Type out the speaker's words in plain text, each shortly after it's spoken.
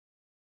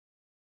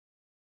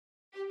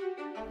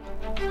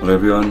Hello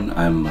everyone,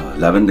 I'm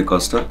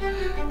Lavinedacosta.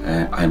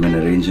 I'm an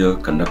arranger,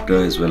 conductor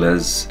as well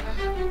as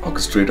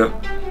orchestrator.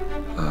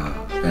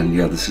 And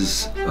yeah, this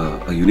is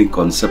a unique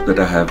concept that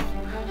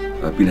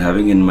I've been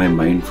having in my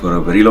mind for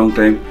a very long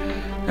time,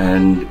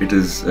 and it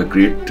is a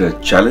great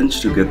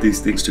challenge to get these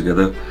things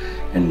together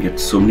and get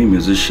so many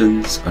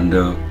musicians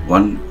under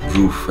one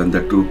roof, and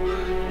that too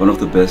one of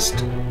the best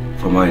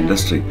from our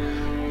industry.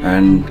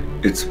 And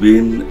it's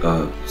been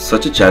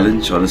such a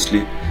challenge,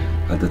 honestly,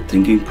 the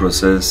thinking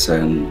process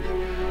and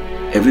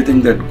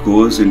everything that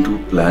goes into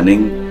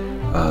planning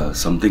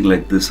something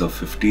like this, a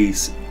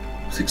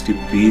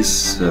 50-60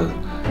 piece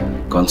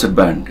concert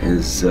band,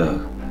 is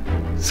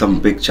some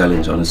big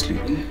challenge, honestly.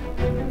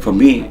 For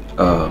me,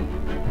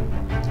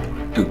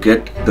 to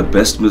get the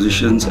best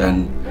musicians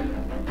and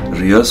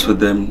rehearse with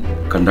them,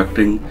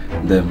 conducting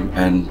them,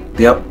 and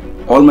they are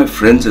all my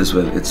friends as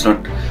well. It's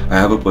not, I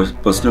have a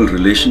personal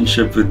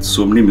relationship with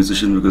so many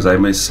musicians because I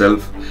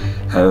myself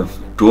have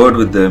toured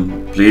with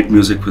them, played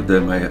music with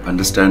them. I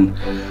understand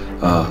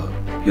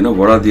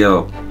what are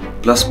their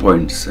plus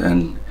points,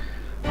 and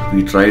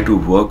we try to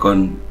work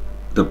on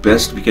the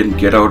best we can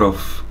get out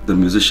of the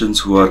musicians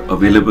who are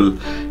available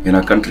in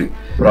our country.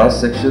 Brass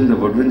section, the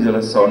woodwinds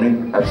are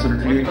sounding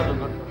absolutely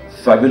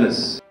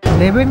fabulous.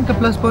 Lavine का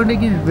plus point है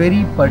कि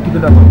very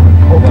particular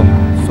होगा,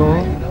 सो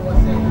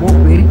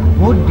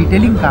वो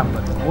detailing काम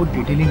करता है, वो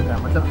detailing काम,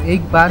 मतलब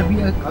एक बार भी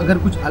अगर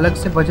कुछ अलग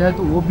से बजा है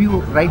तो वो भी वो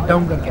राइट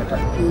डाउन करके आता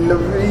है.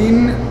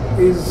 Lavine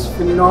is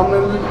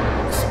phenomenal,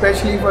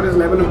 especially for his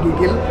level of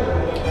detail.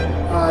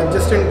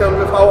 Just in terms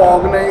of how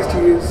organized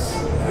he is,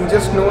 he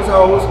just knows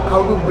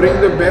how to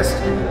bring the best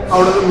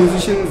out of the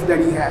musicians that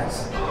he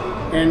has.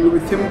 And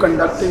with him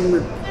conducting,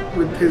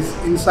 with his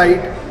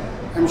insight,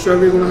 I'm sure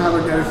we're going to have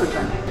a terrific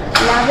time.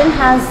 Lavine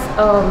has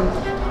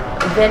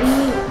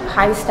very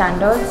high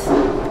standards,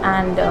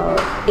 and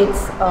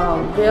it's a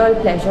real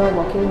pleasure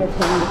working with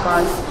him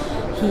because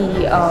he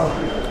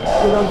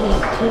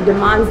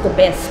demands the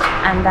best,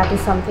 and that is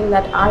something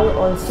that I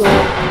also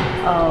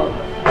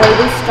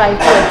always try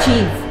to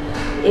achieve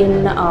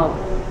in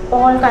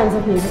all kinds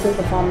of musical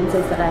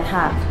performances that I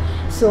have.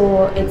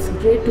 So it's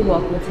great to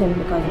work with him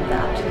because of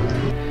that.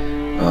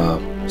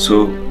 So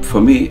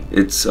for me,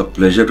 it's a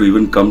pleasure to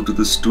even come to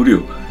the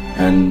studio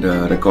and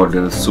record.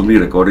 There are so many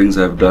recordings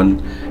I've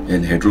done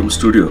in Headroom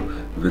Studio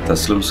with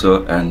Aslam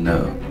sir and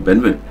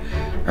Benvin.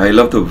 I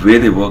love the way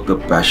they work, the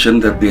passion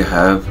that they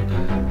have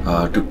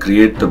to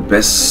create the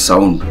best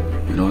sound.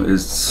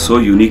 Is so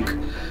unique,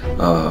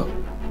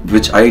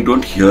 which I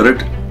don't hear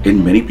it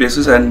in many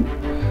places, and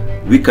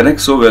we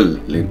connect so well.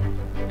 Like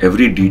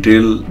every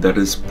detail that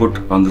is put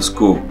on the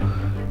score,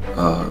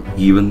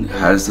 he even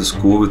has the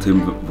score with him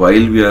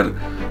while we are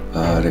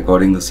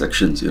recording the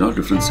sections,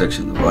 different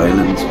sections,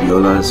 violins,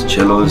 violas,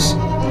 cellos,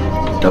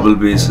 double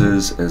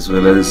basses, as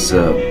well as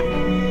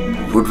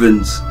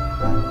woodwinds,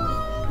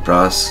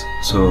 brass,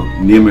 so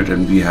name it,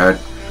 and we had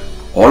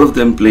all of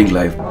them playing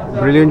live.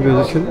 Brilliant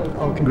musician,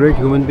 great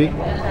human being,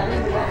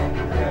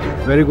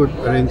 very good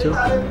arranger.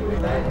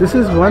 This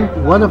is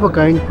one of a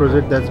kind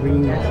project that's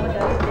being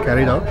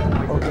carried out,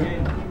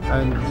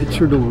 and it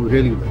should do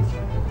really well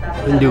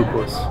in due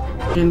course.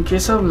 In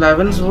case of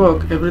Lavine's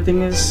work,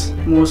 everything is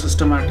more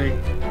systematic,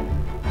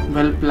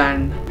 well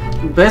planned.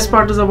 Best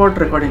part is about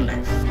recording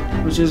live,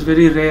 which is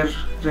very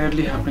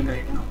rarely happening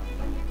right now.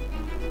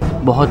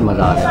 बहुत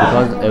मज़ा आ रहा है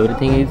because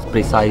everything is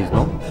precise,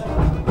 no?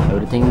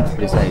 Everything is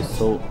precise,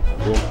 so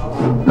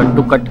cut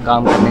to cut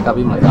काम करने का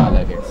भी मज़ा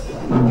अलग है.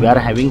 We are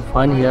having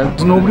fun here.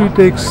 Nobody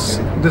takes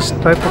this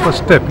type of a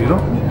step,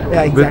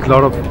 Yeah, exactly. with a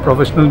lot of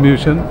professional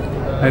musician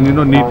and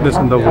neatness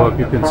in the work.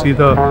 You can see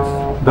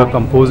the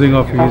composing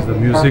of his, the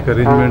music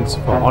arrangements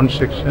for horn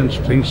section,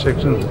 string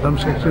section, rhythm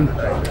section,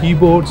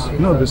 keyboards.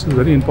 This is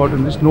very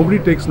important. This nobody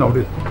takes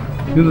nowadays.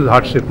 The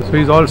hardship. So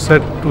he's all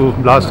set to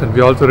blast, and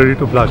we're also ready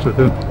to blast with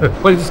him.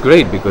 Well, it's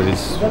great because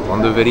it's one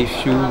of the very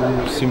few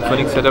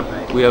symphonic setup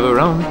we have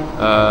around.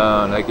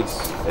 Like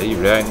it's very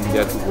rare in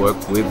India to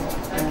work with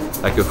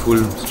like a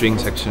full string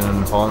section,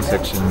 horn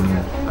section,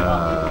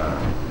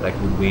 like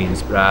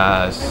woodwinds,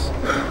 brass,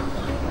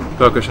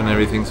 percussion,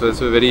 everything. So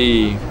it's a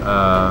very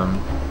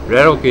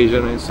rare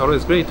occasion. It's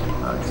always great.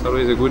 It's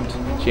always a good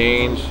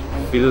change.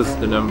 Fills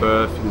the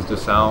number, fills the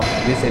sound.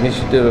 This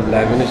initiative of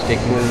Lavine is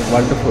taking is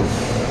wonderful.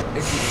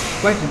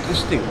 It's quite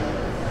interesting.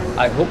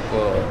 I hope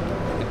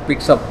it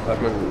picks up.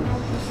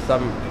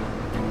 Some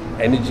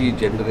energy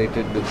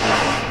generated with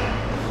this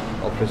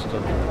orchestra.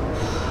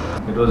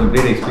 It was a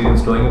great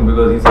experience knowing him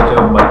because he's such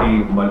a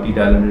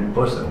multi-talented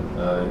person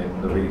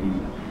in the way he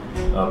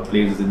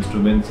plays his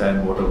instruments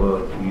and whatever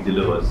he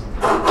delivers.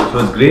 So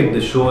it's great.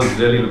 The show is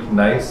really looking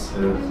nice.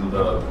 I'm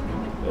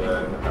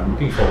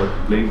looking forward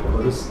to playing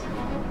for this,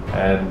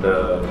 and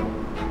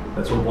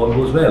let's hope all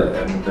goes well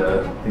and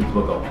things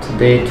work out.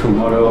 Today,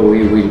 tomorrow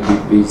we will be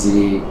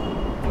busy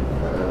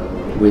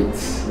with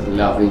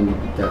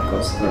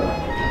Lavinedacosta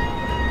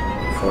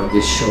for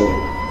this show,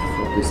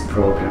 for this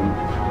program.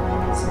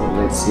 So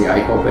let's see, I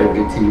hope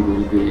everything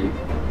will be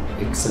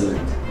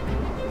excellent.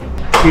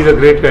 He's a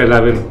great guy,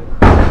 Lavine.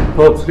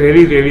 works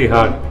really, really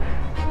hard.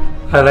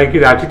 I like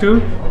his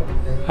attitude,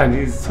 and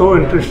he's so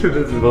interested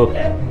in his work.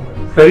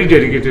 Very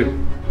dedicated.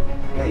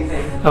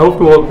 I hope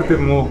to work with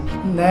him more.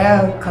 नया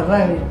कर रहा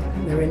है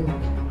Lewin,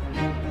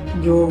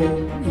 जो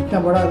इतना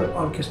बड़ा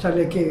orchestra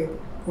लेके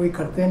कोई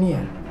करते नहीं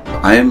है.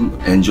 I am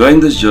enjoying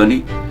this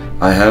journey.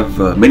 I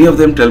have many of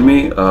them tell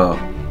me,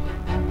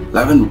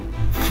 Lavine,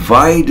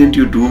 why didn't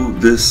you do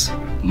this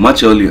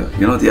much earlier?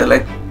 You know, they are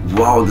like,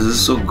 wow, this is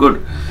so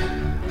good.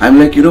 I'm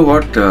like, you know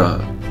what?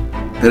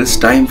 There is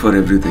time for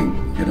everything.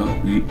 You know,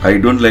 I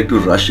don't like to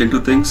rush into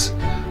things,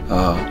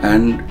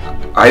 and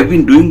I've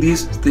been doing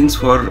these things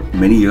for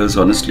many years.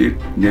 Honestly,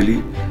 nearly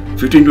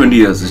 15-20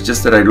 years. It's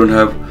just that I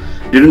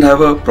didn't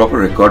have a proper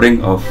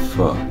recording of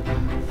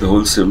the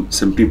whole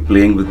symphony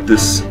playing with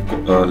this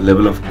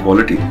level of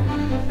quality,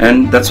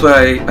 and that's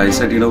why I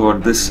said, you know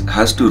what, this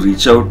has to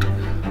reach out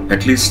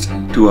at least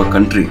to our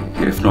country,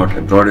 if not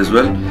abroad as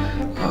well.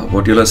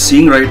 What you are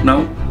seeing right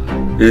now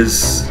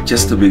is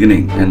just the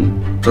beginning,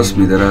 and trust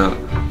me, there are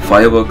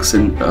fireworks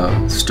in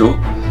store.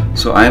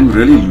 So I am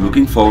really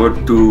looking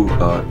forward to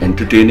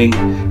entertaining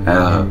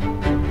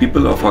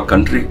people of our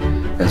country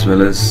as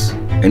well as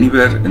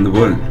anywhere in the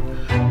world.